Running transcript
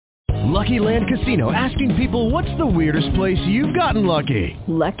Lucky Land Casino, asking people, what's the weirdest place you've gotten lucky?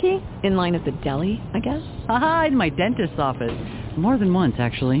 Lucky? In line at the deli, I guess? Aha, in my dentist's office. More than once,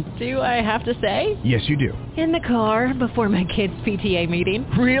 actually. Do I have to say? Yes, you do. In the car before my kids' PTA meeting.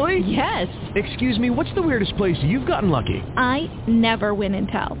 Really? Yes. Excuse me, what's the weirdest place you've gotten lucky? I never win and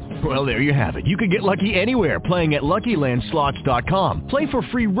tell. Well, there you have it. You can get lucky anywhere, playing at LuckyLandSlots.com. Play for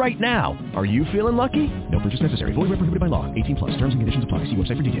free right now. Are you feeling lucky? No purchase necessary. Void where prohibited by law. 18 plus. Terms and conditions apply. See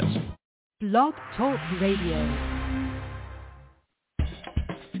website for details. Blog Talk Radio.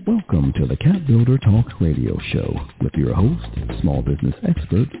 Welcome to the CAPBuilder Talk Radio Show with your host, small business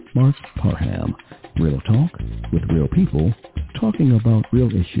expert, Marc Parham. Real talk with real people, talking about real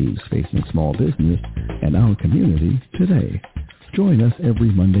issues facing small business and our community today. Join us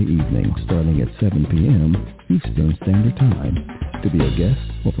every Monday evening starting at 7 p.m. Eastern Standard Time. To be a guest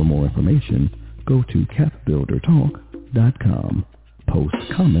or for more information, go to CAPBuilderTalk.com. Post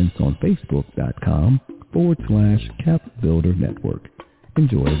comments on Facebook.com/CAPBuilder Network.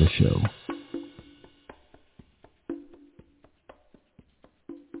 Enjoy the show.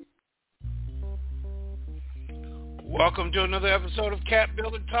 Welcome to another episode of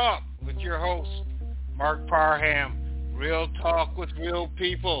CAPBuilder Talk with your host, Marc Parham. Real talk with real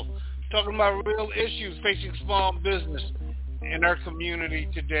people. Talking about real issues facing small business in our community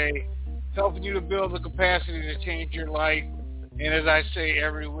today. Helping you to build the capacity to change your life. And as I say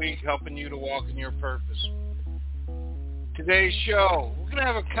every week, helping you to walk in your purpose. Today's show, we're going to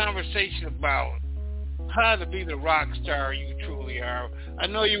have a conversation about how to be the rock star you truly are. I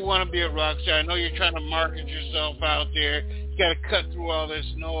know you want to be a rock star. I know you're trying to market yourself out there. You got to cut through all this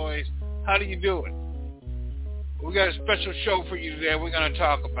noise. How do you do it? We got a special show for you today. We're going to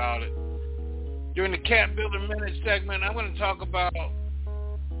talk about it. During the CAPBuilder Minute segment, I'm going to talk about,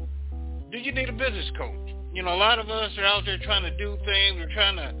 do you need a business coach? You know, a lot of us are out there trying to do things. We're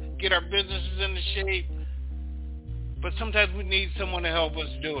trying to get our businesses into shape. But sometimes we need someone to help us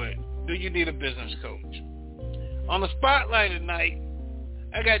do it. Do you need a business coach? On the spotlight tonight,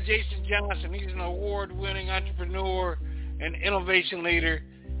 I got Jason Johnson. He's an award-winning entrepreneur and innovation leader.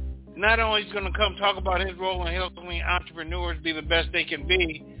 Not only is he going to come talk about his role in helping entrepreneurs be the best they can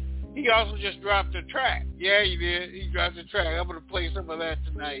be, he also just dropped a track. Yeah, he did. He dropped a track. I'm going to play some of that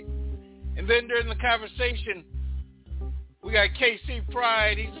tonight. And then during the conversation, we got KC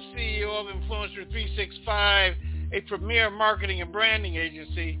Pride. He's the CEO of Influencer 365, a premier marketing and branding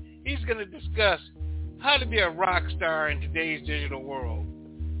agency. He's going to discuss how to be a rock star in today's digital world.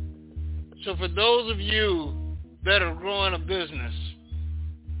 So for those of you that are growing a business,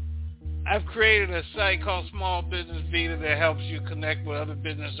 I've created a site called Small Business Vita that helps you connect with other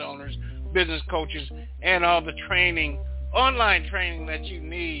business owners, business coaches, and all the training, online training that you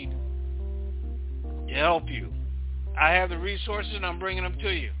need to help you. I have the resources and I'm bringing them to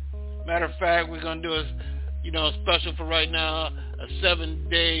you. Matter of fact, we're going to do a special for right now, a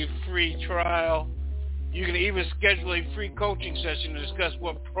 7-day free trial. You can even schedule a free coaching session to discuss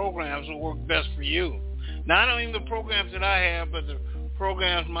what programs will work best for you. Not only the programs that I have, but the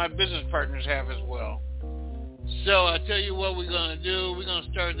programs my business partners have as well. So I tell you what we're going to do. We're going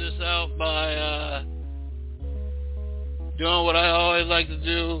to start this out by doing what I always like to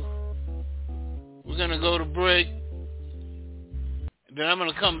do. We're going to go to break. Then I'm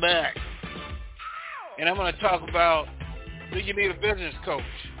going to come back. And I'm going to talk about, do you need a business coach?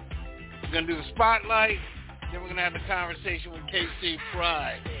 We're going to do the spotlight. Then we're going to have the conversation with KC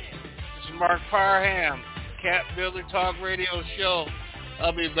Pride. This is Marc Parham, CAPBuilder Talk Radio Show.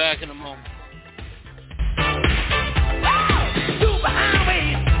 I'll be back in a moment. Superhighway,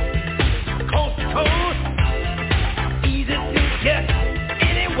 coast to coast, easy to get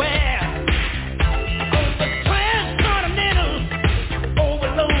anywhere. On the transcontinental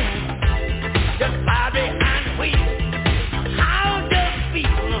overload, just fly behind the wheel. How does it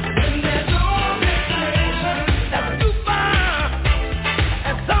feel when there's no destination that's too far?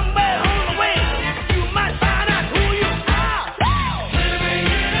 And somewhere on the way, you might find out who you are. Living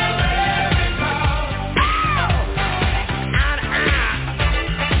in a very crowd.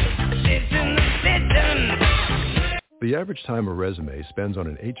 The average time a resume spends on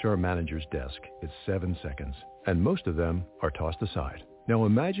an HR manager's desk is 7 seconds, and most of them are tossed aside. Now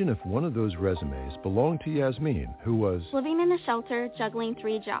imagine if one of those resumes belonged to Yasmin, who was living in a shelter, juggling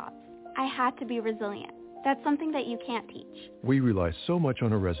 3 jobs. I had to be resilient. That's something that you can't teach. We rely so much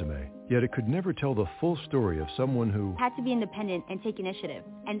on a resume, yet it could never tell the full story of someone who had to be independent and take initiative.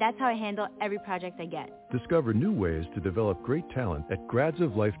 And that's how I handle every project I get. Discover new ways to develop great talent at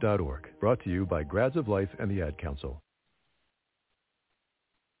gradsoflife.org. Brought to you by Grads of Life and the Ad Council.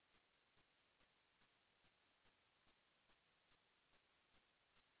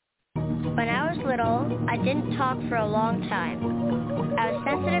 When I was little, I didn't talk for a long time. I was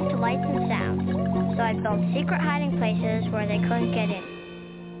sensitive to lights and sounds, so I built secret hiding places where they couldn't get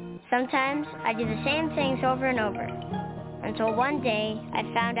in. Sometimes I did the same things over and over, until one day I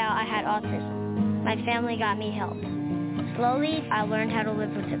found out I had autism. My family got me help. Slowly, I learned how to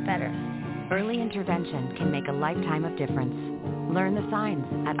live with it better. Early intervention can make a lifetime of difference. Learn the signs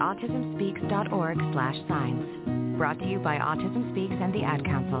at autismspeaks.org/signs. Brought to you by Autism Speaks and the Ad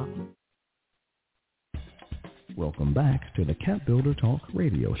Council. Welcome back to the CAPBuilder Talk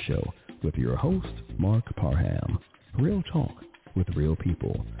radio show with your host, Marc Parham. Real talk with real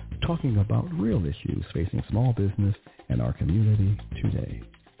people, talking about real issues facing small business and our community today.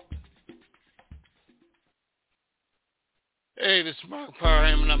 Hey, this is Marc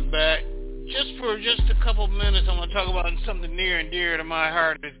Parham, and I'm back. For just a couple minutes, I want to talk about something near and dear to my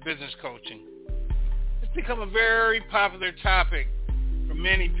heart, is business coaching. It's become a very popular topic for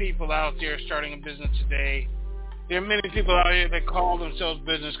many people out there starting a business today. There are many people out here that call themselves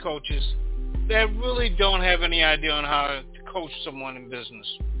business coaches that really don't have any idea on how to coach someone in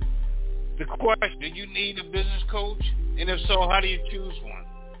business. The question, do you need a business coach? And if so, how do you choose one?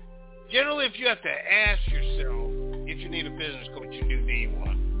 Generally, if you have to ask yourself if you need a business coach, you do need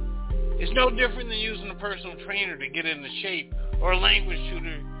one. It's no different than using a personal trainer to get into shape or a language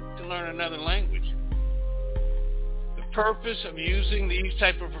tutor to learn another language. The purpose of using these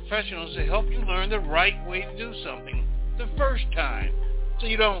type of professionals is to help you learn the right way to do something the first time, so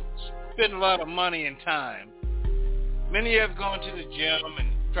you don't spend a lot of money and time. Many have gone to the gym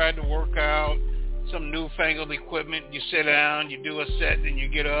and tried to work out some newfangled equipment. You sit down, you do a set, then you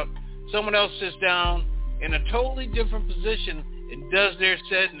get up. Someone else sits down in a totally different position and does their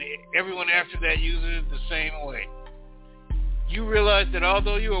set, and everyone after that uses it the same way. You realize that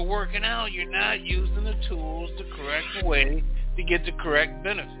although you are working out, you're not using the tools the correct way to get the correct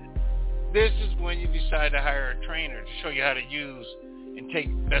benefit. This is when you decide to hire a trainer to show you how to use and take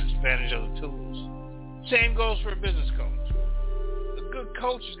best advantage of the tools. Same goes for a business coach. A good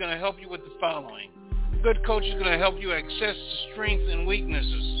coach is going to help you with the following. A good coach is going to help you access strengths and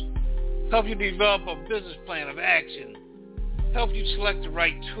weaknesses, help you develop a business plan of action, help you select the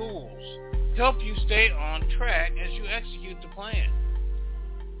right tools, help you stay on track as you execute the plan.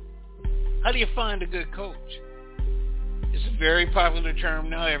 How do you find a good coach? It's a very popular term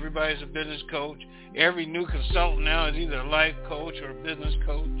now. Everybody's a business coach. Every new consultant now is either a life coach or a business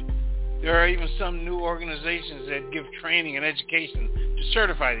coach. There are even some new organizations that give training and education to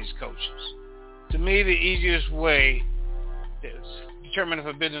certify these coaches. To me, the easiest way to determine if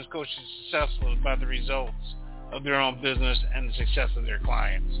a business coach is successful is by the results of their own business and the success of their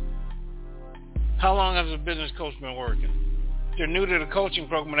clients. How long has a business coach been working? If they're new to the coaching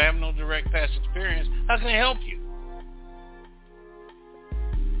program and have no direct past experience, how can they help you?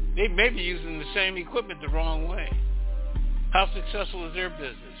 They may be using the same equipment the wrong way. How successful is their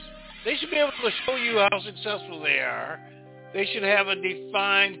business? They should be able to show you how successful they are. They should have a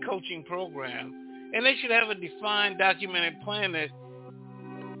defined coaching program, and they should have a defined documented plan that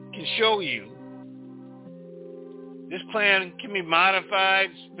can show you. This plan can be modified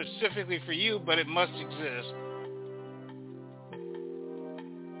specifically for you, but it must exist.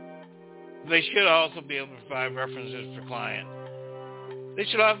 They should also be able to provide references for clients. They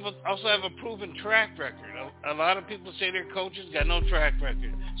should also have a proven track record. A lot of people say their coaches got no track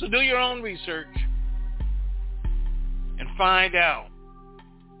record. So do your own research and find out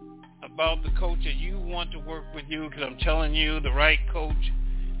about the coach that you want to work with you, because I'm telling you, the right coach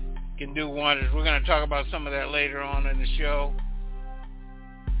can do wonders. We're going to talk about some of that later on in the show.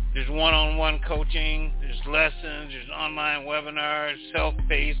 There's one-on-one coaching, there's lessons, there's online webinars,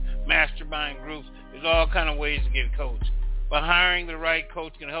 self-paced, mastermind groups. There's all kind of ways to get coached. But hiring the right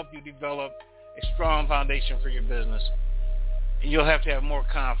coach can help you develop a strong foundation for your business. And you'll have to have more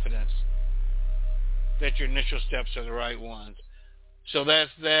confidence that your initial steps are the right ones. So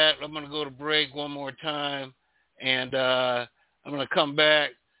that's that. I'm going to go to break one more time, and I'm going to come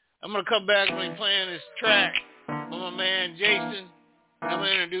back. I'm going to come back and be playing this track with my man Jason. I'm going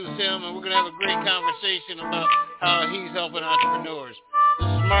to introduce him, and we're going to have a great conversation about how he's helping entrepreneurs. This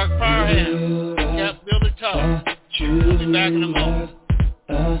is Marc Parham, CAPBuilder Talk. We'll be back in a moment.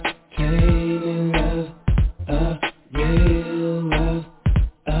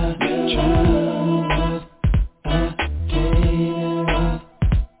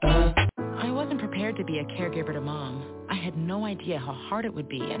 I wasn't prepared to be a caregiver to Mom. I had no idea how hard it would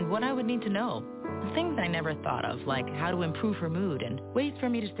be and what I would need to know. Things I never thought of, like how to improve her mood and ways for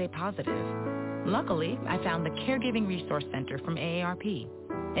me to stay positive. Luckily, I found the Caregiving Resource Center from AARP.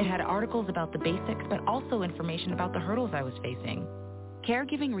 It had articles about the basics, but also information about the hurdles I was facing.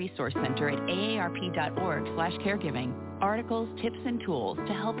 Caregiving Resource Center at aarp.org/caregiving. Articles, tips, and tools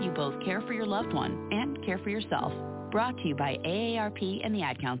to help you both care for your loved one and care for yourself. Brought to you by AARP and the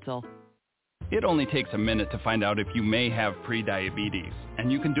Ad Council. It only takes a minute to find out if you may have prediabetes,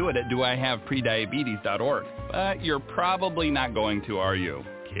 and you can do it at doihaveprediabetes.org. But you're probably not going to, are you?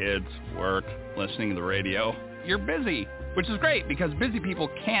 Kids, work, listening to the radio. You're busy, which is great because busy people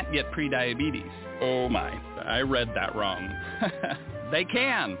can't get prediabetes. Oh my, I read that wrong. They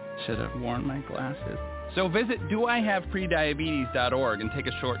can. Should have worn my glasses. So visit doihaveprediabetes.org and take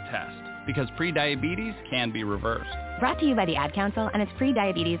a short test, because prediabetes can be reversed. Brought to you by the Ad Council and its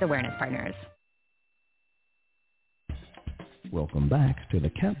pre-diabetes awareness partners. Welcome back to the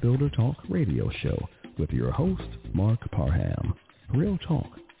CAPBuilder Talk radio show with your host, Marc Parham. Real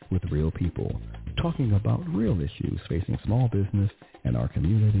talk with real people, talking about real issues facing small business and our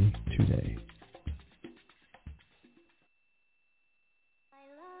community today.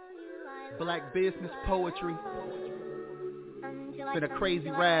 Black business poetry. It's been a crazy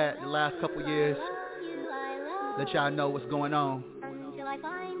ride the last couple years. Let y'all know what's going on.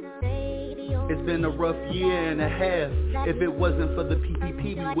 It's been a rough year and a half. If it wasn't for the PPP,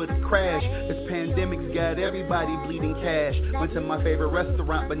 we would've crashed. This pandemic's got everybody bleeding cash. Went to my favorite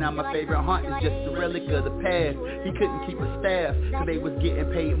restaurant, but now my favorite haunt is just a relic of the past. He couldn't keep a staff, cause they was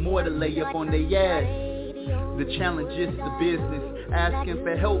getting paid more to lay up on their ass. The challenge is the business, asking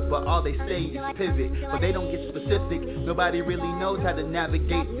for help, but all they say is pivot. But they don't get specific. Nobody really knows how to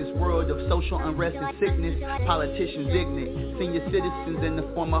navigate this world of social unrest and sickness. Politicians ignorant, senior citizens and the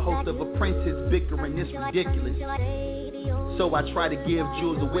former host of Apprentice bickering. It's ridiculous. So I try to give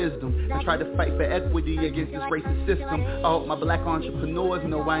jewels of wisdom and try to fight for equity against this racist system. I hope my black entrepreneurs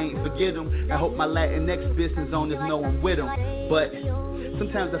know I ain't forget them. I hope my Latinx business owners know I'm with them. But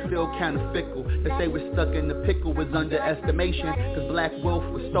sometimes I feel kind of fickle. They say we're stuck in the pickle was underestimation, because black wealth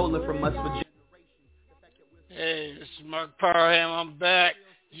was stolen from us for generations. Hey, this is Marc Parham. I'm back.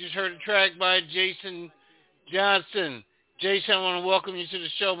 You just heard a track by Jason Johnson. Jason, I want to welcome you to the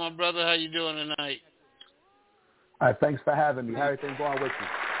show, my brother. How you doing tonight? All right, thanks for having me. How everything going with you?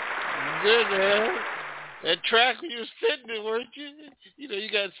 Good, man. That track when you was sitting there, weren't you? You know,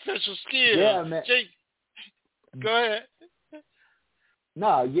 you got special skills. Yeah, man. Jake, go ahead.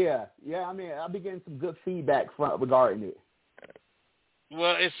 No, yeah. I mean, I've been getting some good feedback regarding it.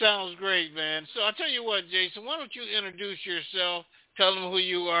 Well, it sounds great, man. So I'll tell you what, Jason, why don't you introduce yourself, tell them who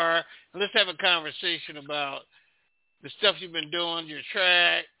you are, and let's have a conversation about the stuff you've been doing, your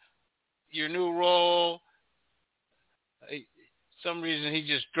track, your new role. Some reason he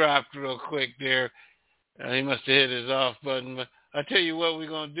just dropped real quick there. He must have hit his off button. But I'll tell you what we're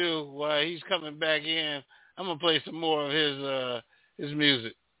going to do while he's coming back in. I'm going to play some more of his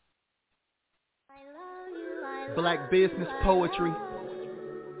music. Black business poetry.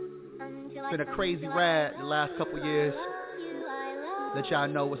 It's been a crazy ride the last couple years. Let y'all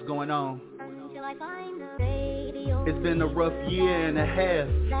know what's going on. It's been a rough year and a half.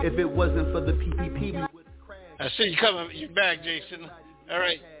 If it wasn't for the PPP, we would. I see you coming. You're back, Jason. All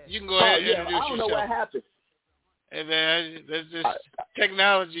right, you can go ahead and introduce yourself. I don't know what happened. Hey, man, that's just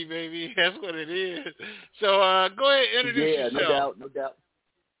technology, baby. That's what it is. So go ahead and introduce yourself. No doubt.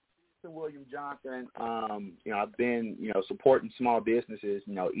 William Johnson. I've been, supporting small businesses,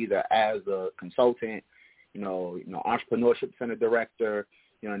 either as a consultant, entrepreneurship center director,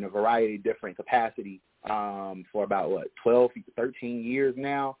 in a variety of different capacity for about, 12, 13 years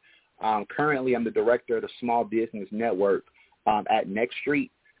now. Currently, I'm the director of the Small Business Network at Next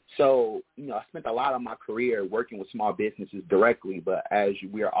Street. So, I spent a lot of my career working with small businesses directly, but as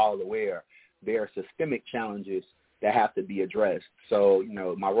we are all aware, there are systemic challenges that have to be addressed. So,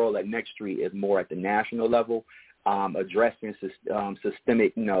 my role at Next Street is more at the national level, addressing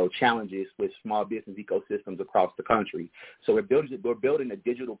systemic, challenges with small business ecosystems across the country. So we're building a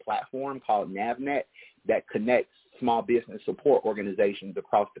digital platform called NavNet that connects small business support organizations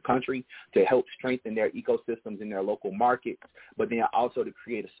across the country to help strengthen their ecosystems in their local markets, but then also to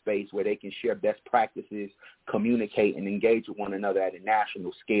create a space where they can share best practices, communicate, and engage with one another at a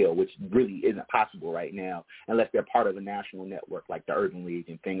national scale, which really isn't possible right now unless they're part of a national network like the Urban League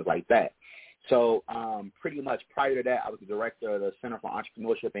and things like that. So pretty much prior to that, I was the director of the Center for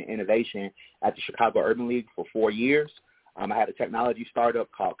Entrepreneurship and Innovation at the Chicago Urban League for 4 years. I had a technology startup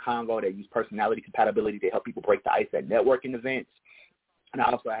called Convo that used personality compatibility to help people break the ice at networking events. And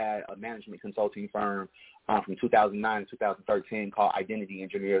I also had a management consulting firm from 2009 to 2013 called Identity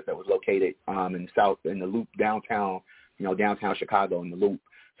Engineers that was located in the Loop downtown, downtown Chicago in the Loop.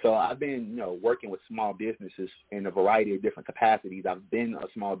 So I've been, working with small businesses in a variety of different capacities. I've been a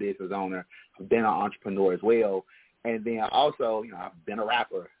small business owner. I've been an entrepreneur as well. And then also, I've been a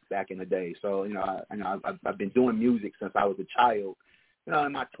rapper back in the day. So, I've been doing music since I was a child. In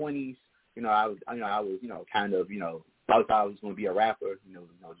my 20s, I was kind of, thought I was going to be a rapper,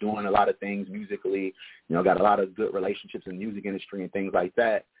 doing a lot of things musically, got a lot of good relationships in the music industry and things like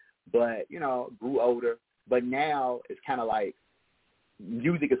that. But, grew older. But now it's kind of like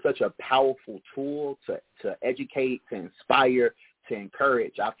music is such a powerful tool to educate, to inspire, to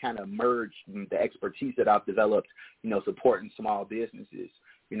encourage. I've kind of merged the expertise that I've developed, supporting small businesses,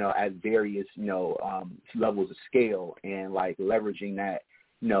 at various, levels of scale, and like leveraging that,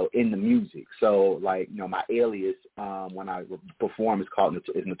 in the music. So like, my alias when I perform is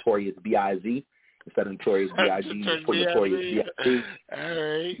Notorious B.I.Z. instead of Notorious B.I.G. just put Notorious B.I.Z. All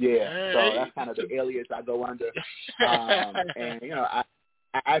right. Yeah. So that's kind of the alias I go under. And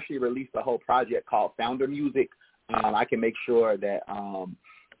I actually released a whole project called Founder Music. I can make sure that,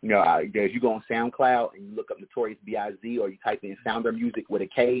 if you go on SoundCloud and you look up Notorious B.I.Z. or you type in Founder Music with a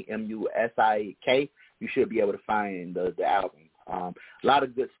K, M-U-S-I-K, you should be able to find the album. A lot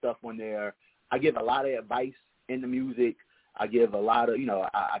of good stuff on there. I give a lot of advice in the music. I give a lot of,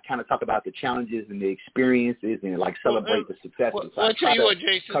 I kind of talk about the challenges and the experiences and like celebrate the successes. Well, I'll tell you what,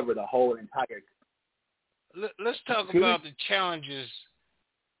 Jason. Cover the whole entire. Let's talk about the challenges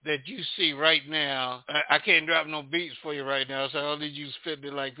that you see right now. I can't drop no beats for you right now, so I don't need you spitting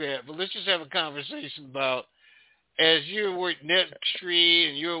it like that. But let's just have a conversation about, as you're with NetStreet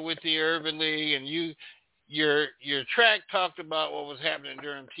and you're with the Urban League, and your track talked about what was happening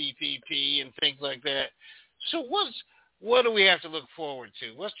during TPP and things like that. So what do we have to look forward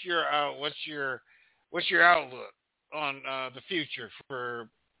to? What's your outlook on the future for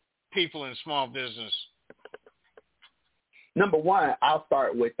people in small business? Number one, I'll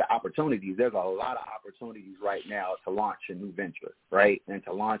start with the opportunities. There's a lot of opportunities right now to launch a new venture, right, and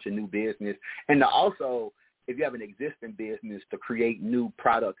to launch a new business, and to also, if you have an existing business, to create new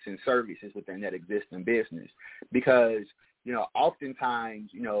products and services within that existing business. Because,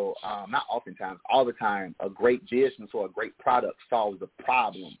 oftentimes, not oftentimes, all the time, a great business or a great product solves a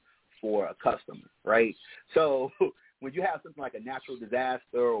problem for a customer, right? So when you have something like a natural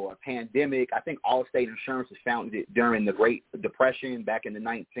disaster or a pandemic, I think Allstate Insurance was founded during the Great Depression back in the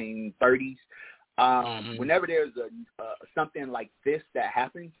 1930s. Whenever there's something like this that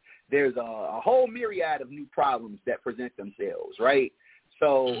happens, there's a whole myriad of new problems that present themselves, right?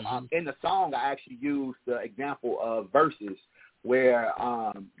 So in the song, I actually used the example of Versus, where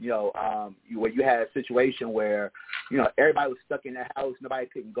where you had a situation where everybody was stuck in their house, nobody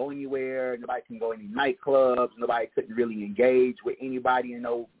couldn't go anywhere, nobody couldn't go any nightclubs, nobody couldn't really engage with anybody in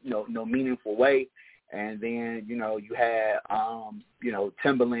no meaningful way. And then you had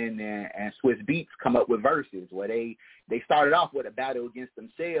Timbaland and Swiss Beats come up with Verses, where they started off with a battle against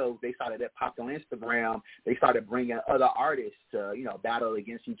themselves. They started that popped on Instagram. They started bringing other artists to battle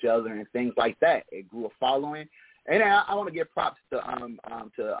against each other and things like that. It grew a following. And I want to give props to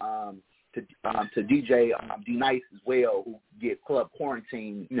DJ D-Nice as well, who did Club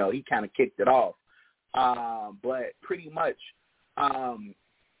Quarantine. He kind of kicked it off. But pretty much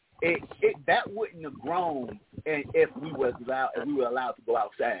that wouldn't have grown if we were allowed to go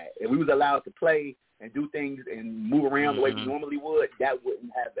outside. If we was allowed to play and do things and move around the way we normally would, that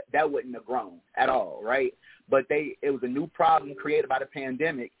wouldn't have grown at all, right? But it was a new problem created by the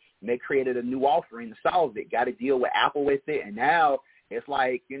pandemic. And they created a new offering to solve it. Got to deal with Apple with it, and now it's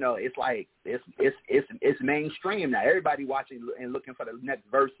like it's mainstream now. Everybody watching and looking for the next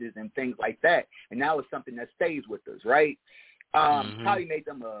Verses and things like that. And now it's something that stays with us, right? Probably made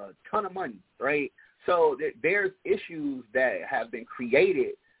them a ton of money, right? So there's issues that have been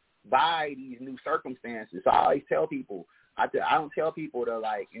created by these new circumstances. So I always tell people, I don't tell people to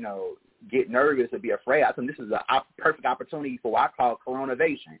get nervous or be afraid. I think this is a perfect opportunity for what I call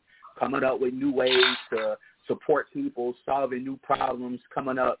coronavation, coming up with new ways to support people, solving new problems,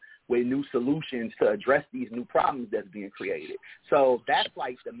 coming up with new solutions to address these new problems that's being created. So that's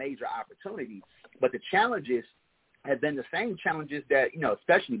like the major opportunity. But the challenges have been the same challenges that,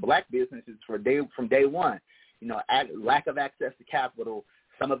 especially black businesses from day one, lack of access to capital,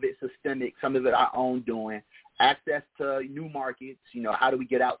 some of it systemic, some of it our own doing, access to new markets, how do we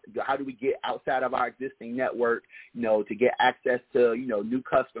get outside of our existing network, to get access to, new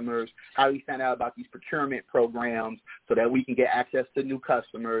customers, how do we find out about these procurement programs so that we can get access to new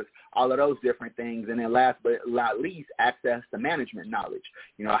customers, all of those different things. And then last but not least, access to management knowledge.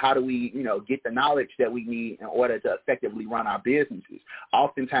 How do we, get the knowledge that we need in order to effectively run our businesses?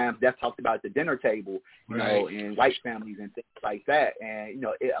 Oftentimes that's talked about at the dinner table, in white families and things like that. And,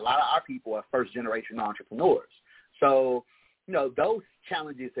 a lot of our people are first generation entrepreneurs. So, those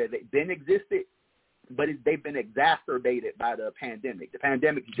challenges have been existed, but they've been exacerbated by the pandemic. The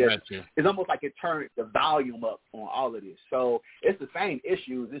pandemic it's almost like it turned the volume up on all of this. So it's the same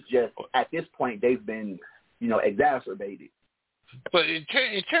issues. It's just at this point they've been, exacerbated. But it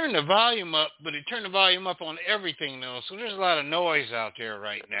turned the volume up, but it turned the volume up on everything, though. So there's a lot of noise out there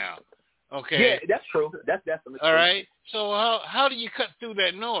right now. Okay. Yeah, that's true. That's definitely true. All right. So how do you cut through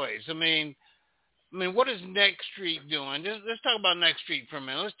that noise? I mean, what is Next Street doing? Let's talk about Next Street for a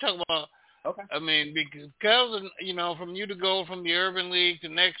minute. Let's talk about. Okay. I mean, because from you to go from the Urban League to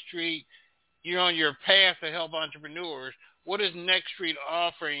Next Street, you're on your path to help entrepreneurs. What is Next Street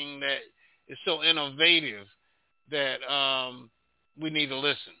offering that is so innovative that we need to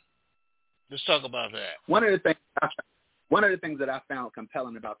listen? Let's talk about that. One of the things that I found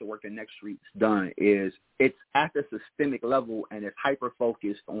compelling about the work that Next Street's done is it's at the systemic level, and it's hyper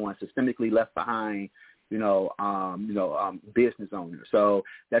focused on systemically left behind, business owners. So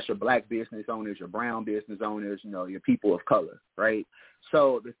that's your black business owners, your brown business owners, your people of color, right?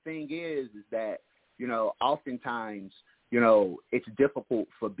 So the thing is that, oftentimes, it's difficult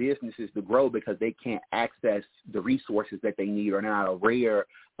for businesses to grow because they can't access the resources that they need or not aware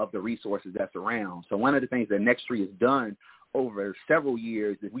of the resources that's around. So one of the things that Next Street has done over several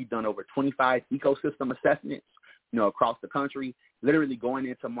years is we've done over 25 ecosystem assessments, across the country, literally going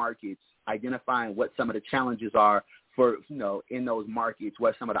into markets, identifying what some of the challenges are for, in those markets,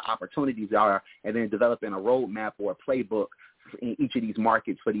 what some of the opportunities are, and then developing a roadmap or a playbook in each of these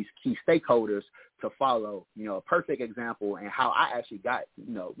markets for these key stakeholders to follow. A perfect example and how I actually got,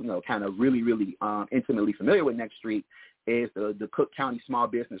 kind of really, really intimately familiar with Next Street is the Cook County Small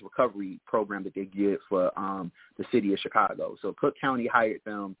Business Recovery Program that they give for the city of Chicago. So Cook County hired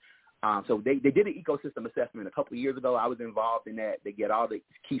them. So they did an ecosystem assessment a couple of years ago. I was involved in that. They get all the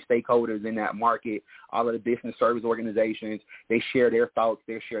key stakeholders in that market, all of the business service organizations. They share their thoughts.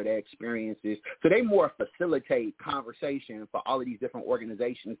 They share their experiences. So they more facilitate conversation for all of these different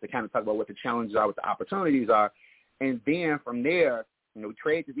organizations to kind of talk about what the challenges are, what the opportunities are. And then from there, we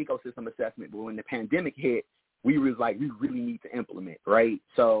created this ecosystem assessment. But when the pandemic hit, we was like, we really need to implement, right?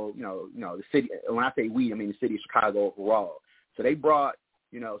 So, the city, when I say we, I mean the city of Chicago overall. So they brought,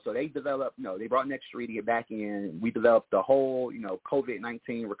 they developed, they brought Next Street to get back in. We developed the whole,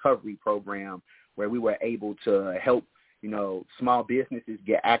 COVID-19 recovery program where we were able to help, small businesses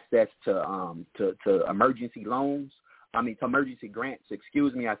get access to emergency loans. To emergency grants, I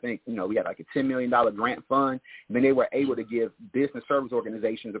think, we had like a $10 million grant fund. And then they were able to give business service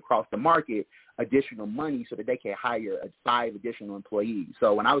organizations across the market additional money so that they can hire 5 additional employees.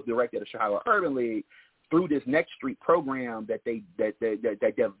 So when I was director of the Chicago Urban League, through this Next Street program that they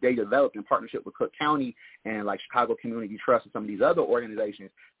developed in partnership with Cook County and like Chicago Community Trust and some of these other organizations,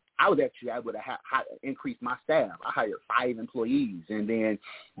 I was actually able to increase my staff. I hired 5 employees, and then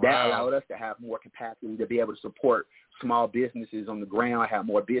that allowed us to have more capacity to be able to support small businesses on the ground. I have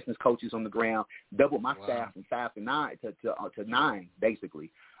more business coaches on the ground. Doubled my staff from 5 to 9 to 9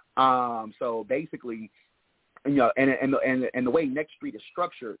 basically. So basically, and the way Next Street is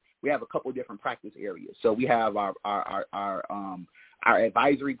structured, we have a couple of different practice areas. So we have our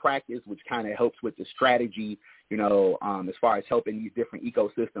advisory practice, which kind of helps with the strategy, as far as helping these different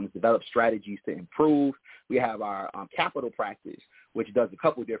ecosystems develop strategies to improve. We have our capital practice, which does a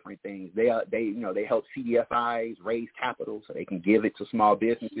couple of different things. They help CDFIs raise capital so they can give it to small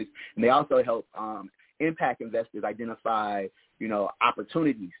businesses, and they also help impact investors identify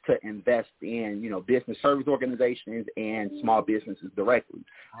opportunities to invest in, business service organizations and small businesses directly.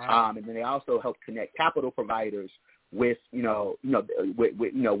 And then they also help connect capital providers with,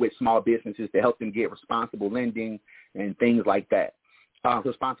 with small businesses to help them get responsible lending and things like that.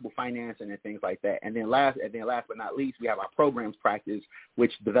 Responsible financing and things like that. And then last but not least, we have our programs practice,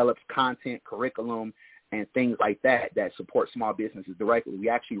 which develops content, curriculum, and things like that support small businesses directly. We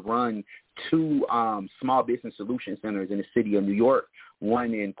actually run 2 small business solution centers in the city of New York,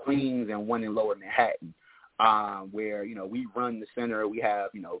 one in Queens and one in Lower Manhattan, where, we run the center. We have,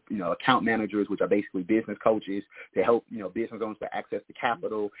 account managers, which are basically business coaches to help, business owners to access to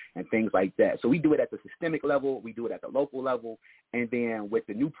capital and things like that. So we do it at the systemic level. We do it at the local level. And then with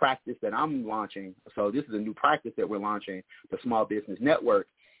the new practice that I'm launching, so this is a new practice that we're launching, the Small Business Network,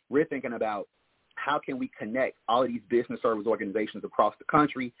 we're thinking about how can we connect all of these business service organizations across the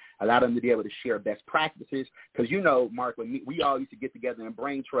country, allow them to be able to share best practices? Because, Mark, when we all used to get together and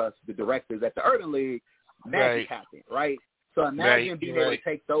brain trust the directors at the Urban League, magic happened, right? So imagine being able to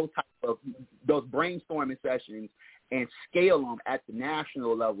take those brainstorming sessions and scale them at the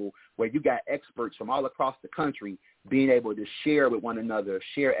national level where you got experts from all across the country being able to share with one another,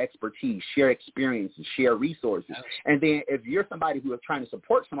 share expertise, share experiences, share resources. And then if you're somebody who is trying to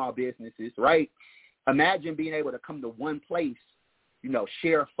support small businesses, right, Imagine being able to come to one place,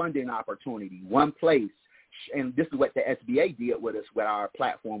 share funding opportunity, one place. And this is what the SBA did with us with our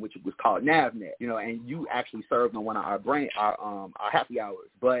platform, which was called NavNet, and you actually served on one of our happy hours.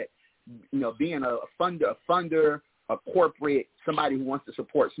 But, being a funder, a corporate, somebody who wants to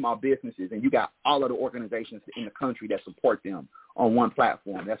support small businesses, and you got all of the organizations in the country that support them on one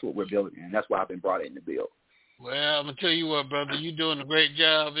platform. That's what we're building, and that's why I've been brought in to build. Well, I'm going to tell you what, brother, you're doing a great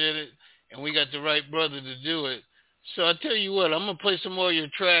job in it, and we got the right brother to do it. So I tell you what, I'm going to play some more of your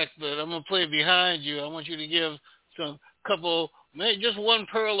track, but I'm going to play behind you. I want you to give maybe just one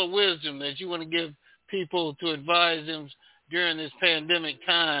pearl of wisdom that you want to give people to advise them during this pandemic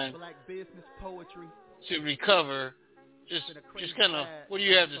time Black business poetry to recover. Just kind of, what do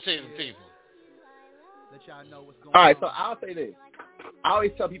you have to say to people? All right, so I'll say this. I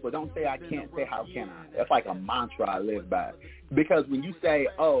always tell people, don't say I can't, say how can I. That's like a mantra I live by. Because when you say,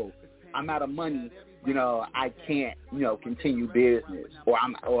 oh, I'm out of money, I can't, continue business,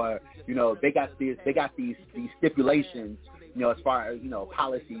 or they got these stipulations, as far as,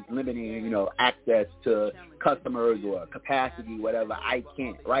 policies limiting, access to customers or capacity, whatever. I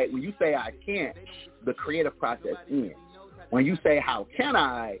can't, right? When you say I can't, the creative process ends. When you say how can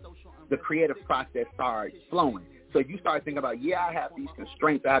I, the creative process starts flowing. So you start thinking about, I have these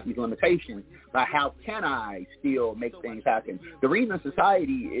constraints, I have these limitations, but how can I still make things happen? The reason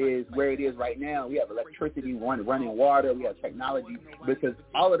society is where it is right now, we have electricity, running water, we have technology, because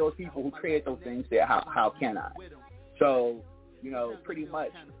all of those people who create those things said, how can I? So, pretty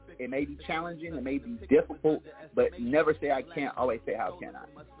much it may be challenging, it may be difficult, but never say I can't, always say how can I.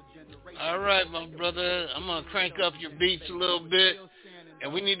 All right, my brother, I'm going to crank up your beats a little bit,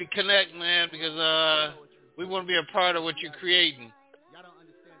 and we need to connect, man, because we want to be a part of what you're creating.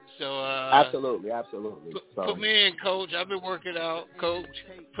 So absolutely. Put me in, Coach. I've been working out, Coach.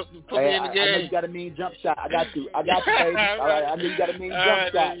 Put me in the game. I know you got a mean jump shot. I got you, baby. All right. I know you got a mean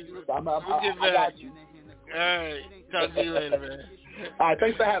jump shot. So I got you. All right. Talk to you later, man. All right.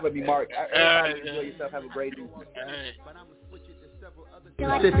 Thanks for having me, Mark. Enjoy yourself. Have a great evening. All right.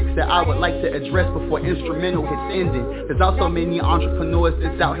 Specifics that I would like to address before instrumental hits ending. There's also many entrepreneurs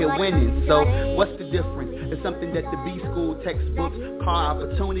that's out here winning. So what's the difference? It's something that the B-School textbooks call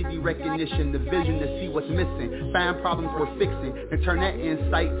opportunity recognition, the vision to see what's missing, find problems worth fixing, and turn that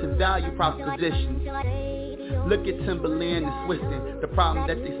insight to value propositions. Look at Timberland and Swiston, the problem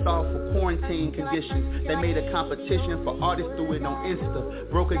that they solved for quarantine conditions. They made a competition for artists, threw it on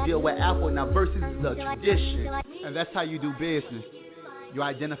Insta, broke a deal with Apple, now Versus is a tradition. And that's how you do business. You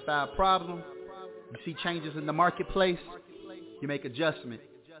identify a problem, you see changes in the marketplace, you make adjustments.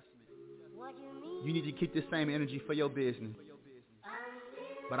 You need to keep the same energy for your business.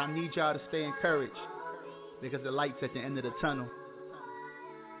 But I need y'all to stay encouraged because the light's at the end of the tunnel.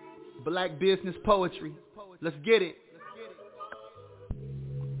 Black business poetry. Let's get it.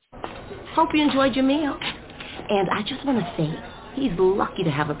 Hope you enjoyed your meal. And I just want to say, he's lucky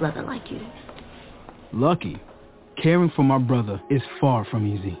to have a brother like you. Lucky? Caring for my brother is far from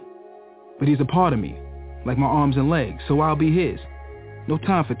easy. But he's a part of me, like my arms and legs, so I'll be his. No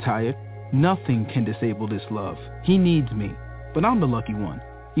time for tired. Nothing can disable this love. He needs me, but I'm the lucky one,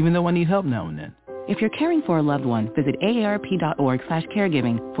 even though I need help now and then. If you're caring for a loved one, visit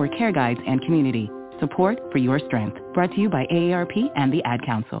aarp.org/caregiving for care guides and community. Support for your strength. Brought to you by AARP and the Ad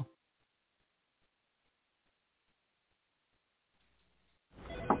Council.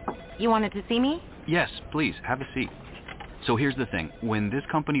 You wanted to see me? Yes, please, have a seat. So here's the thing. When this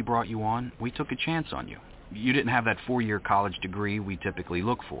company brought you on, we took a chance on you. You didn't have that 4-year college degree we typically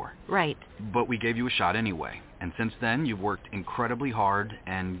look for. Right. But we gave you a shot anyway. And since then, you've worked incredibly hard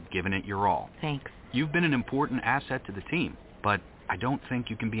and given it your all. Thanks. You've been an important asset to the team, but I don't think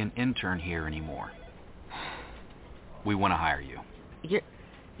you can be an intern here anymore. We want to hire you.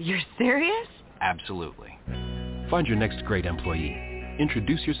 You're serious? Absolutely. Find your next great employee.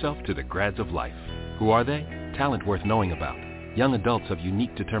 Introduce yourself to the Grads of Life. Who are they? Talent worth knowing about. Young adults of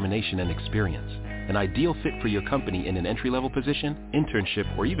unique determination and experience. An ideal fit for your company in an entry-level position,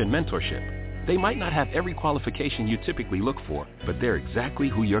 internship, or even mentorship. They might not have every qualification you typically look for, but they're exactly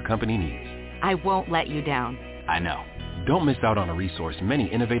who your company needs. I won't let you down. I know. Don't miss out on a resource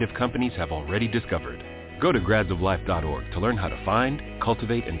many innovative companies have already discovered. Go to gradsoflife.org to learn how to find,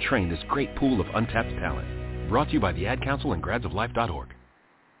 cultivate, and train this great pool of untapped talent. Brought to you by the Ad Council and gradsoflife.org.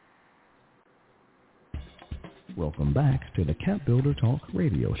 Welcome back to the CAPBuilder Talk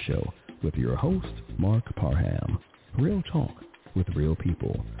radio show with your host, Marc Parham. Real talk with real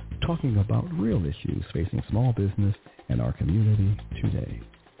people, talking about real issues facing small business and our community today.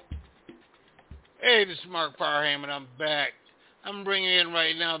 Hey, this is Marc Parham, and I'm back. I'm bringing in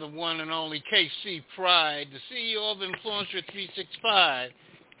right now the one and only KC Pride, the CEO of Influencer 365.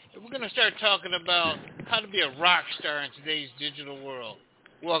 And we're going to start talking about how to be a rock star in today's digital world.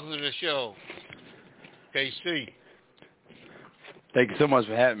 Welcome to the show, KC. Thank you so much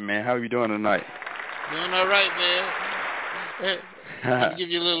for having me, man. How are you doing tonight? Doing all right, man. I'll give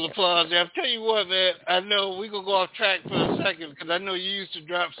you a little applause there. I'll tell you what, man, I know we're going to go off track for a second because I know you used to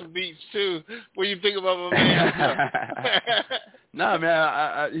drop some beats, too. What do you think about my man? Nah,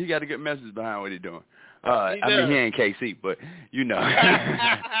 man, he got a good message behind what he's doing. I mean, he ain't KC, but you know.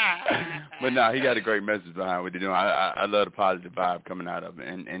 But no, he got a great message behind what he's doing. I love the positive vibe coming out of it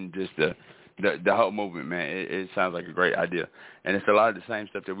and just the whole movement, man. It sounds like a great idea. And it's a lot of the same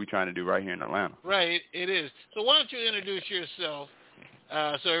stuff that we're trying to do right here in Atlanta. Right, it is. So why don't you introduce yourself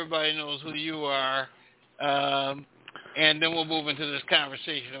so everybody knows who you are, and then we'll move into this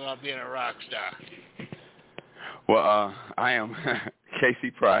conversation about being a rock star. Well, I am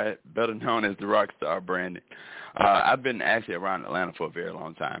KC Pride, better known as the Rockstar Branding. I've been actually around Atlanta for a very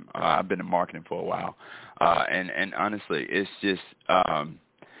long time. I've been in marketing for a while. And honestly, it's just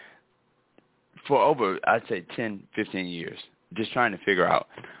for over, I'd say, 10, 15 years, just trying to figure out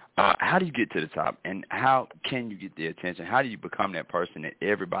how do you get to the top and how can you get the attention? How do you become that person that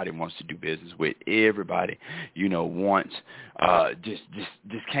everybody wants to do business with? Everybody, wants, just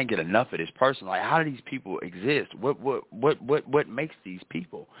can't get enough of this person. Like, how do these people exist? What makes these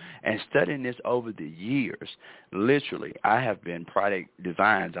people? And studying this over the years, literally, I have been Product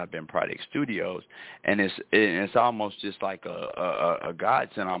Designs, I've been Product Studios, and it's almost just like a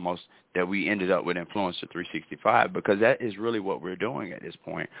godsend almost that we ended up with Influencer 365, because that is really what we're doing at this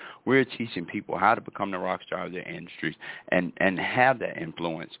point. We're teaching people how to become the rock star of their industries and have that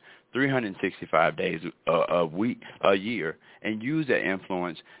influence 365 days a year, and use that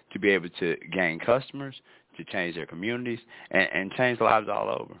influence to be able to gain customers, to change their communities, and change lives all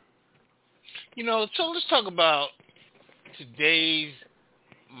over. So let's talk about today's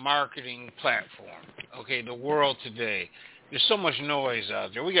marketing platform, okay, the world today. There's so much noise out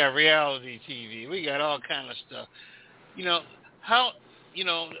there. We got reality TV. We got all kind of stuff. I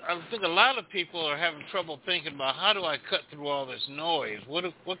think a lot of people are having trouble thinking about, how do I cut through all this noise? What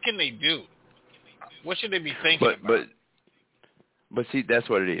can they do? What should they be thinking about? But see, that's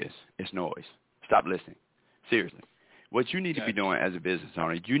what it is. It's noise. Stop listening. Seriously. What you need to be doing as a business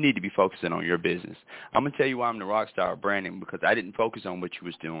owner, you need to be focusing on your business. I'm going to tell you why I'm the rock star of branding, because I didn't focus on what you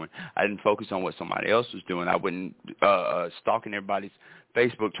was doing. I didn't focus on what somebody else was doing. I wasn't stalking everybody's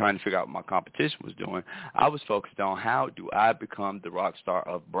Facebook trying to figure out what my competition was doing. I was focused on, how do I become the rock star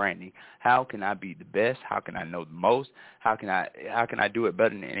of branding? How can I be the best? How can I know the most? How can I do it better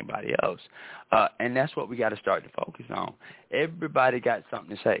than anybody else? And that's what we got to start to focus on. Everybody got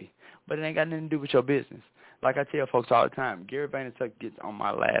something to say, but it ain't got nothing to do with your business. Like I tell folks all the time, Gary Vaynerchuk gets on my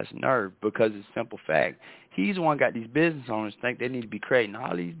last nerve because it's a simple fact. He's the one got these business owners think they need to be creating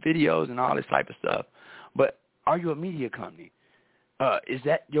all these videos and all this type of stuff. But are you a media company? Is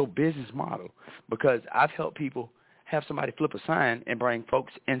that your business model? Because I've helped people have somebody flip a sign and bring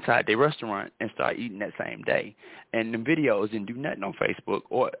folks inside their restaurant and start eating that same day. And the videos didn't do nothing on Facebook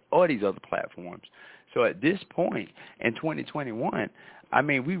or these other platforms. So at this point in 2021, I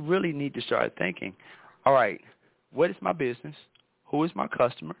mean, we really need to start thinking, all right, what is my business? Who is my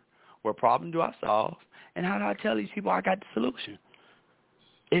customer? What problem do I solve? And how do I tell these people I got the solution?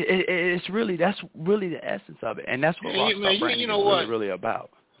 That's really the essence of it, and that's what Rockstar Branding is really about.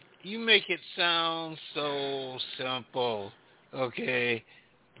 You make it sound so simple, okay?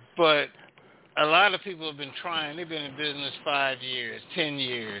 But a lot of people have been trying. They've been in business 5 years, 10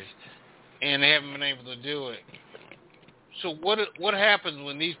 years, and they haven't been able to do it. So what happens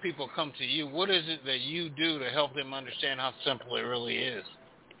when these people come to you? What is it that you do to help them understand how simple it really is?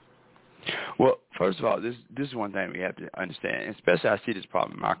 Well, first of all, this is one thing we have to understand, especially I see this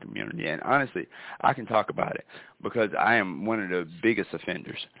problem in my community, and honestly, I can talk about it because I am one of the biggest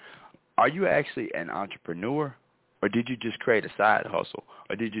offenders. Are you actually an entrepreneur, or did you just create a side hustle,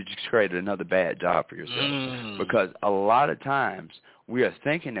 or did you just create another bad job for yourself? Because a lot of times we are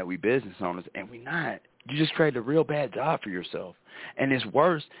thinking that we business owners, and we're not. You just created a real bad job for yourself, and it's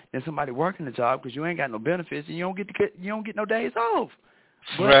worse than somebody working the job because you ain't got no benefits and you don't get no days off.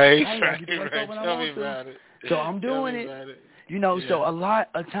 But right. Tell me about it. So I'm doing it. So a lot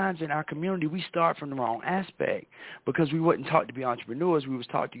of times in our community, we start from the wrong aspect because we wasn't taught to be entrepreneurs. We was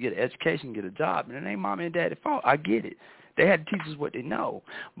taught to get an education, get a job, and it ain't mom and dad's fault. I get it. They had to teach us what they know.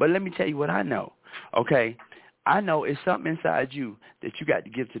 But let me tell you what I know. Okay, I know it's something inside you that you got to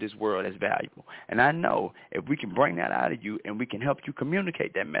give to this world that's valuable. And I know if we can bring that out of you and we can help you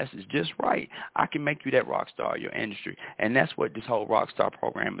communicate that message just right, I can make you that rock star of your industry. And that's what this whole rock star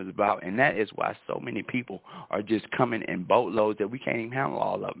program is about. And that is why so many people are just coming in boatloads that we can't even handle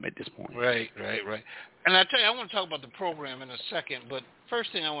all of them at this point. Right. And I tell you, I want to talk about the program in a second, but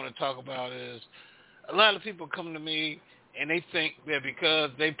first thing I want to talk about is a lot of people come to me and they think that because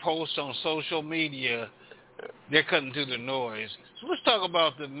they post on social media, they're cutting through the noise. So let's talk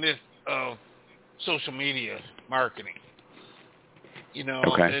about the myth of social media marketing. You know,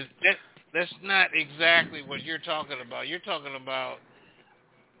 okay. That's not exactly what you're talking about. You're talking about,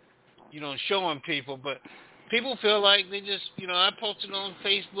 showing people, but people feel like they just, I posted on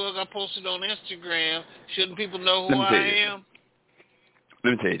Facebook, I posted on Instagram. Shouldn't people know who I am?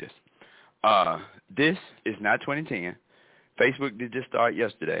 Let me tell you this. This is not 2010. Facebook did just start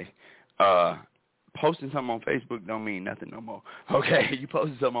yesterday. Posting something on Facebook don't mean nothing no more. Okay, you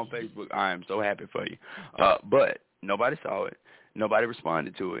posted something on Facebook, I am so happy for you. But nobody saw it, nobody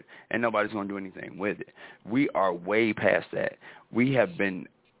responded to it, and nobody's going to do anything with it. We are way past that. We have been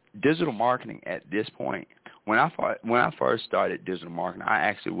digital marketing at this point. When I first started digital marketing, I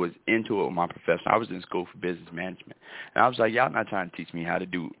actually was into it with my professor. I was in school for business management, and I was like, y'all not trying to teach me how to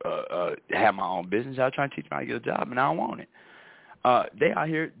do have my own business. Y'all trying to teach me how to get a job, and I don't want it. They out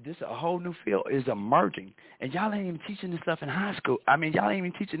here, this a whole new field is emerging, and y'all ain't even teaching this stuff in high school. I mean, y'all ain't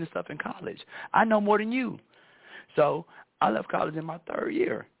even teaching this stuff in college. I know more than you. So I left college in my third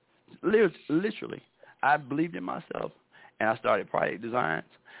year. Literally, I believed in myself, and I started product designs,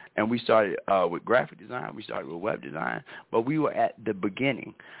 and we started with graphic design. We started with web design, but we were at the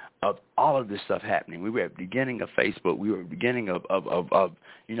beginning of all of this stuff happening. We were at the beginning of Facebook. We were at the beginning of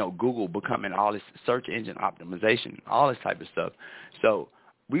Google becoming all this search engine optimization, all this type of stuff. So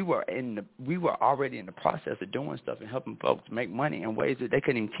we were already in the process of doing stuff and helping folks make money in ways that they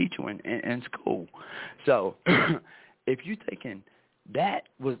couldn't even teach you in school. So if you're thinking that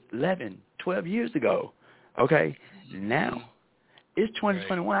was 11, 12 years ago, okay, now it's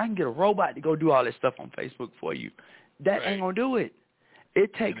 2021. I can get a robot to go do all this stuff on Facebook for you. That ain't going to do it.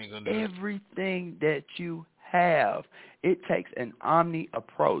 It takes everything that you have. It takes an omni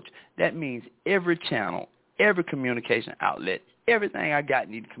approach. That means every channel, every communication outlet, everything I got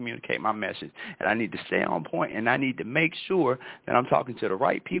need to communicate my message. And I need to stay on point, and I need to make sure that I'm talking to the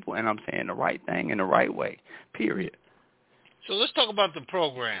right people and I'm saying the right thing in the right way, period. So let's talk about the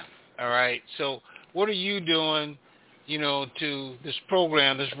program, all right? So what are you doing, to this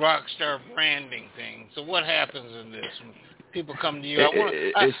program, this Rockstar branding thing? So what happens in this? People come to you.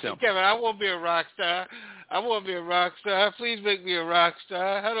 Kevin, I want to be a rock star. I want to be a rock star. Please make me a rock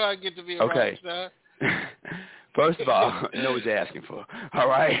star. How do I get to be a rock star? First of all, know what you're asking for. All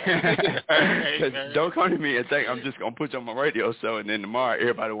right? Don't come to me and think I'm just going to put you on my radio show and then tomorrow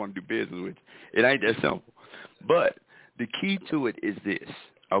everybody want to do business with you. It ain't that simple. But the key to it is this,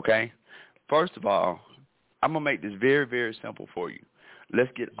 okay? First of all, I'm going to make this very, very simple for you.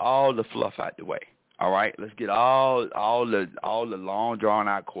 Let's get all the fluff out the way. All right, let's get all the long drawn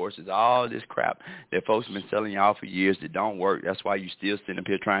out courses, all this crap that folks have been selling y'all for years that don't work. That's why you still sitting up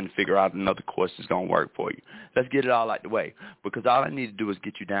here trying to figure out another course that's gonna work for you. Let's get it all out the way, because all I need to do is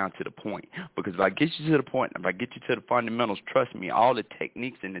get you down to the point. Because if I get you to the point, if I get you to the fundamentals, trust me, all the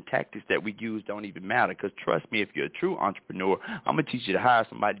techniques and the tactics that we use don't even matter. Because trust me, if you're a true entrepreneur, I'm gonna teach you to hire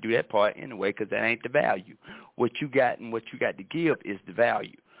somebody to do that part anyway, because that ain't the value. What you got and what you got to give is the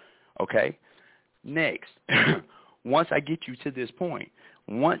value. Okay. Next, once I get you to this point,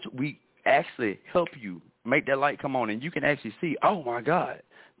 once we actually help you make that light come on and you can actually see, oh, my God,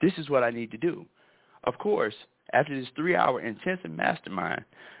 this is what I need to do. Of course, after this 3-hour intensive mastermind,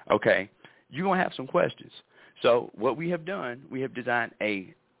 okay, you're going to have some questions. So what we have done, we have designed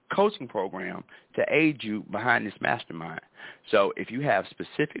a coaching program to aid you behind this mastermind. So if you have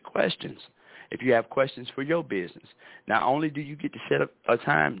specific questions, if you have questions for your business, not only do you get to set up a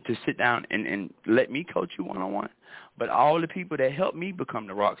time to sit down and let me coach you one-on-one, but all the people that helped me become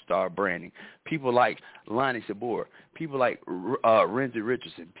the Rockstar branding, people like Lonnie Sabor, people like Renzi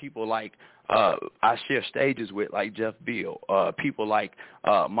Richardson, people like I share stages with like Jeff Beal, people like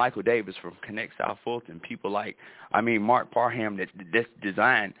Michael Davis from Connect South Fulton, people like, Marc Parham that's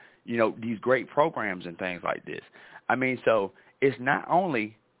designed, these great programs and things like this. So it's not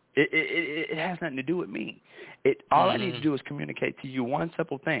only... It has nothing to do with me. All I need to do is communicate to you one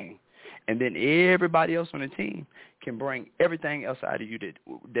simple thing, and then everybody else on the team can bring everything else out of you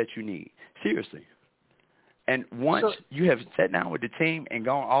that you need. Seriously. And once you have sat down with the team and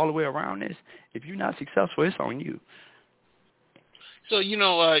gone all the way around this, if you're not successful, it's on you. So, you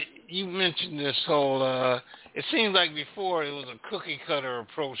mentioned this whole, it seems like before it was a cookie-cutter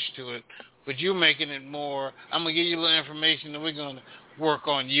approach to it, but you're making it more, I'm going to give you a little information and we're going to work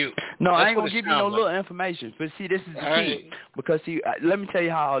on you. No, That's I ain't going to give you no little information. But see, this is the key. Because, see, let me tell you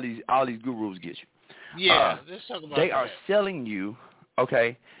how all these gurus get you. Yeah, let's talk about They that. are selling you,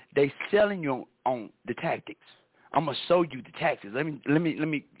 okay? They selling you on the tactics. I'm gonna show you the tactics. Let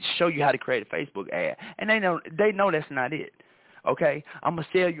me show you how to create a Facebook ad. And they know that's not it. Okay? I'm gonna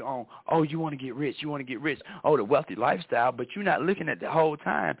sell you on, oh, you want to get rich, oh, the wealthy lifestyle, but you're not looking at the whole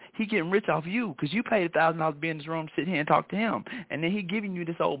time. He getting rich off you because you paid $1,000 to be in this room, sit here and talk to him, and then he giving you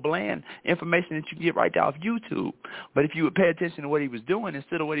this old bland information that you can get right there off YouTube. But if you would pay attention to what he was doing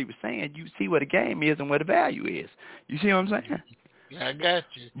instead of what he was saying, you see what the game is and what the value is. You see what I'm saying? Yeah, I got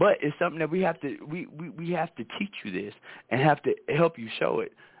you. But it's something that we have to teach you this and have to help you show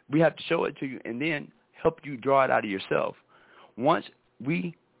it. We have to show it to you and then help you draw it out of yourself. Once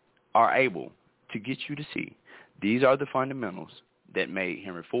we are able to get you to see these are the fundamentals that made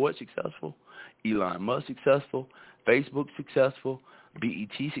Henry Ford successful, Elon Musk successful, Facebook successful,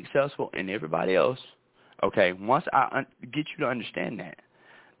 BET successful, and everybody else, okay, once I get you to understand that,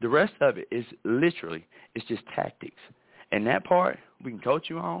 the rest of it is literally, it's just tactics. And that part, we can coach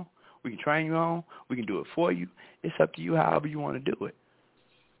you on, we can train you on, we can do it for you. It's up to you however you want to do it.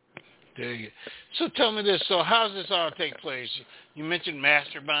 There you go. So tell me this, so how does this all take place? You mentioned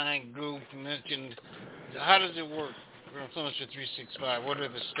mastermind group, you mentioned, how does it work for Influencer 365? What are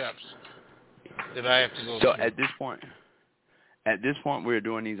the steps that I have to go through? So at this point, we're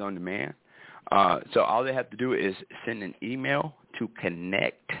doing these on demand. So all they have to do is send an email to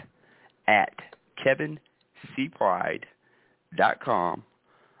connect@kevincpride.com.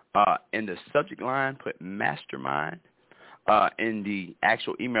 In the subject line, put mastermind. In the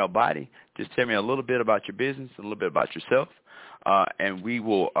actual email body, just tell me a little bit about your business, a little bit about yourself, and we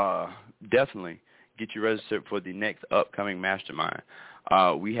will definitely get you registered for the next upcoming mastermind.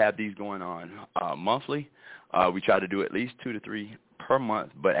 We have these going on monthly. We try to do at least 2 to 3 per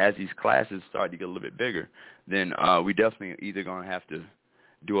month, but as these classes start to get a little bit bigger, then we definitely either going to have to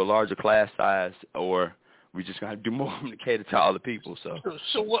do a larger class size or we just gonna do more to cater to all the people. So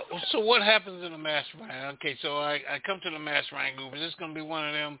what happens in the mastermind? Okay, so I come to the mastermind group. Is this gonna be one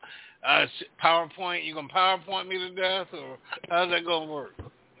of them PowerPoint? You gonna PowerPoint me to death, or how's that gonna work?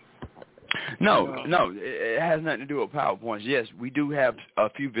 No, it has nothing to do with PowerPoints. Yes, we do have a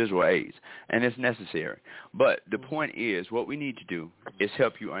few visual aids, and it's necessary. But the point is, what we need to do is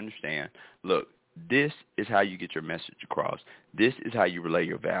help you understand. Look. This is how you get your message across. This is how you relay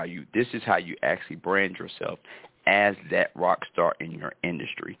your value. This is how you actually brand yourself as that rock star in your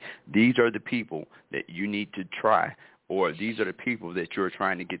industry. These are the people that you need to try, or these are the people that you're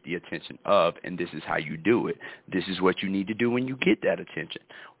trying to get the attention of, and this is how you do it. This is what you need to do when you get that attention.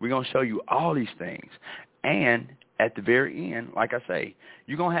 We're going to show you all these things. And at the very end, like I say,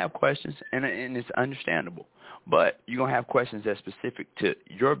 you're going to have questions, and it's understandable. But you're going to have questions that's specific to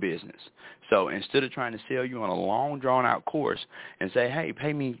your business. So instead of trying to sell you on a long, drawn-out course and say, hey,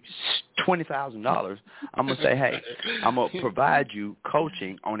 pay me $20,000, I'm going to say, hey, I'm going to provide you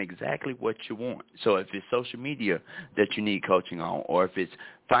coaching on exactly what you want. So if it's social media that you need coaching on, or if it's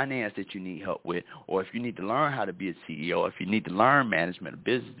finance that you need help with, or if you need to learn how to be a CEO, if you need to learn management or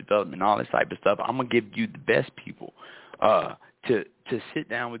business development, all this type of stuff, I'm going to give you the best people to sit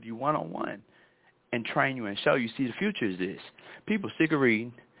down with you one-on-one and train you and show you. See, the future is this. People sick of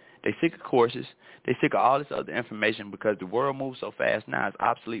reading. They sick of courses. They sick of all this other information because the world moves so fast now it's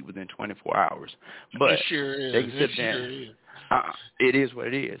obsolete within 24 hours. But it sure is. They can sit there. It is what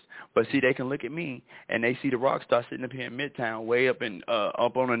it is. But see, they can look at me and they see the rock star sitting up here in Midtown, way up in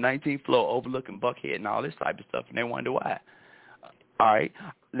up on the 19th floor, overlooking Buckhead and all this type of stuff, and they wonder why. All right,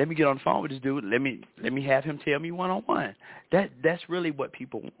 let me get on the phone with this dude. Let me have him tell me one-on-one. That's really what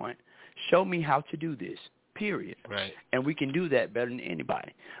people want. Show me how to do this, period. Right. And we can do that better than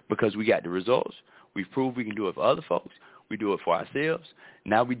anybody because we got the results. We've proved we can do it for other folks. We do it for ourselves.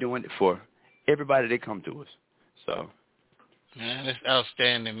 Now we're doing it for everybody that come to us. So, man, that's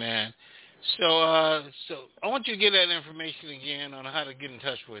outstanding, man. So I want you to get that information again on how to get in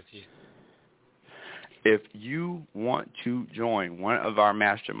touch with you. If you want to join one of our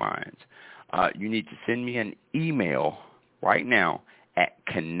masterminds, you need to send me an email right now at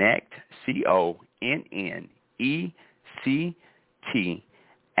connect, CONNECT,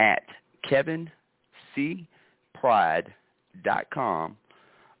 at kevincpride.com.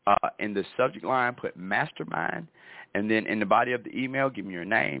 In the subject line, put mastermind, And then in the body of the email, give me your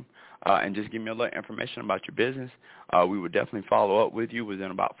name and just give me a little information about your business. We will definitely follow up with you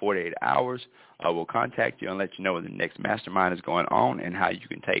within about 48 hours. We'll contact you and let you know when the next mastermind is going on and how you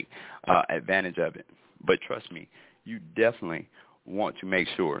can take advantage of it. But trust me, you definitely want to make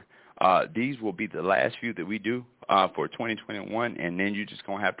sure these will be the last few that we do for 2021, and then you're just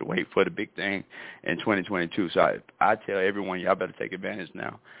going to have to wait for the big thing in 2022. So I tell everyone, y'all better take advantage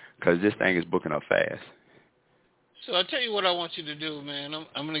now because this thing is booking up fast. So I'll tell you what I want you to do, man.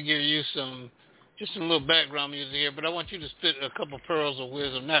 I'm going to give you just some little background music here, but I want you to spit a couple pearls of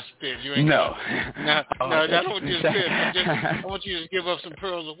wisdom. Not spit. You ain't No. No, I don't want you to spit. I want you to give up some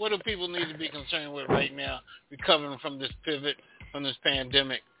pearls of what do people need to be concerned with right now, recovering from this pivot, from this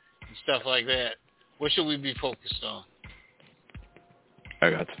pandemic and stuff like that. What should we be focused on?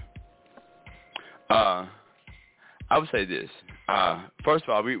 I got you. I would say this. First of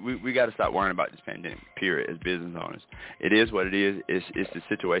all, we got to stop worrying about this pandemic, period, as business owners. It is what it is. It's the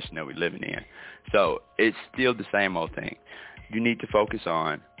situation that we're living in. So it's still the same old thing. You need to focus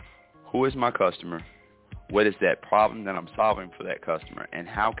on who is my customer, what is that problem that I'm solving for that customer, and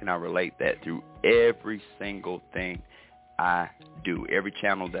how can I relate that through every single thing I do, every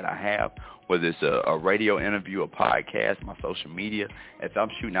channel that I have, whether it's a radio interview, a podcast, my social media. If I'm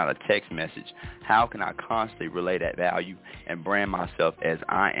shooting out a text message, how can I constantly relay that value and brand myself as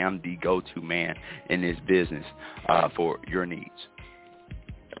I am the go-to man in this business for your needs?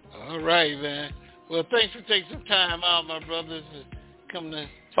 All right, man. Well, thanks for taking some time out, my brothers, to come to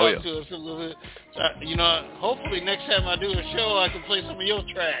talk to us a little bit. Hopefully next time I do a show, I can play some of your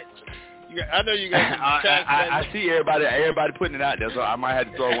tracks. I know you got some tracks. I see everybody putting it out there, so I might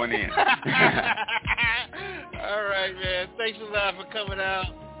have to throw one in. All right, man. Thanks a lot for coming out.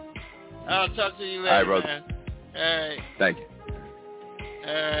 I'll talk to you later, all right, brother. man. All right. Thank you.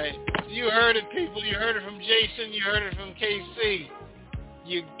 All right. You heard it, people. You heard it from Jason. You heard it from KC.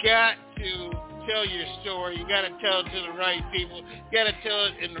 You got to tell your story. You got to tell it to the right people. You got to tell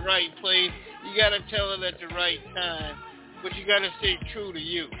it in the right place. You got to tell it at the right time. But you got to stay true to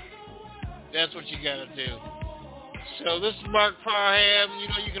you. That's what you got to do. So this is Marc Parham. You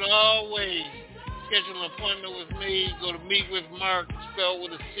can always schedule an appointment with me. Go to meetwithmark, spelled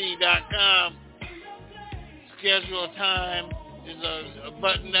with a C.com. Schedule a time. There's a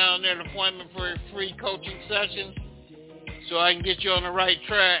button down there, an appointment for a free coaching session, so I can get you on the right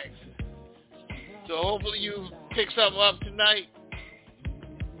track. So hopefully you pick something up tonight,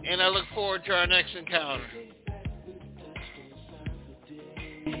 and I look forward to our next encounter.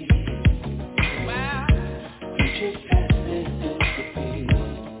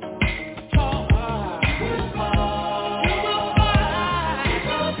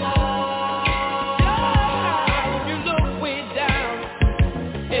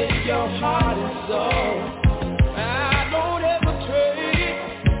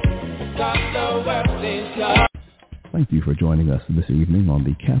 Thank you for joining us this evening on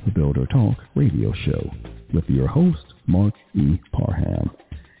the CAPBuilder Talk radio show with your host, Marc E. Parham.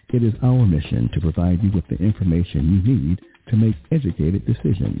 It is our mission to provide you with the information you need to make educated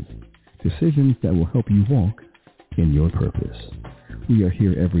decisions that will help you walk in your purpose. We are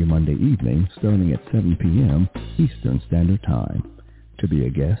here every Monday evening starting at 7 p.m. Eastern Standard Time. To be a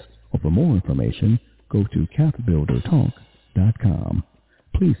guest or for more information, go to CAPBuilderTalk.com.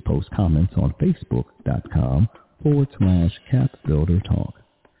 Please post comments on Facebook.com/CAPBuilder Talk.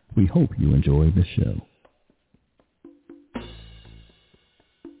 We hope you enjoy the show.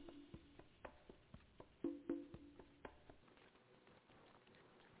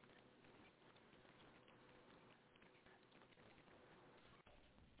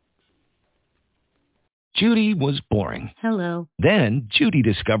 Judy was boring. Hello. Then Judy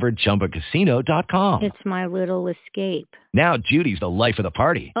discovered ChumbaCasino.com. It's my little escape. Now Judy's the life of the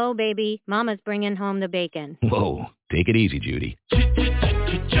party. Oh, baby, mama's bringing home the bacon. Whoa, take it easy, Judy.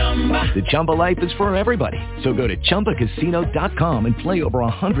 The Chumba life is for everybody. So go to ChumbaCasino.com and play over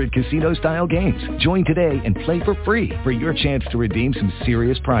 100 casino-style games. Join today and play for free for your chance to redeem some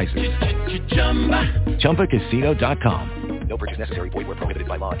serious prizes. ChumbaCasino.com. No purchase necessary. Void where prohibited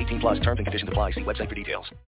by law. 18+ terms and conditions apply. See website for details.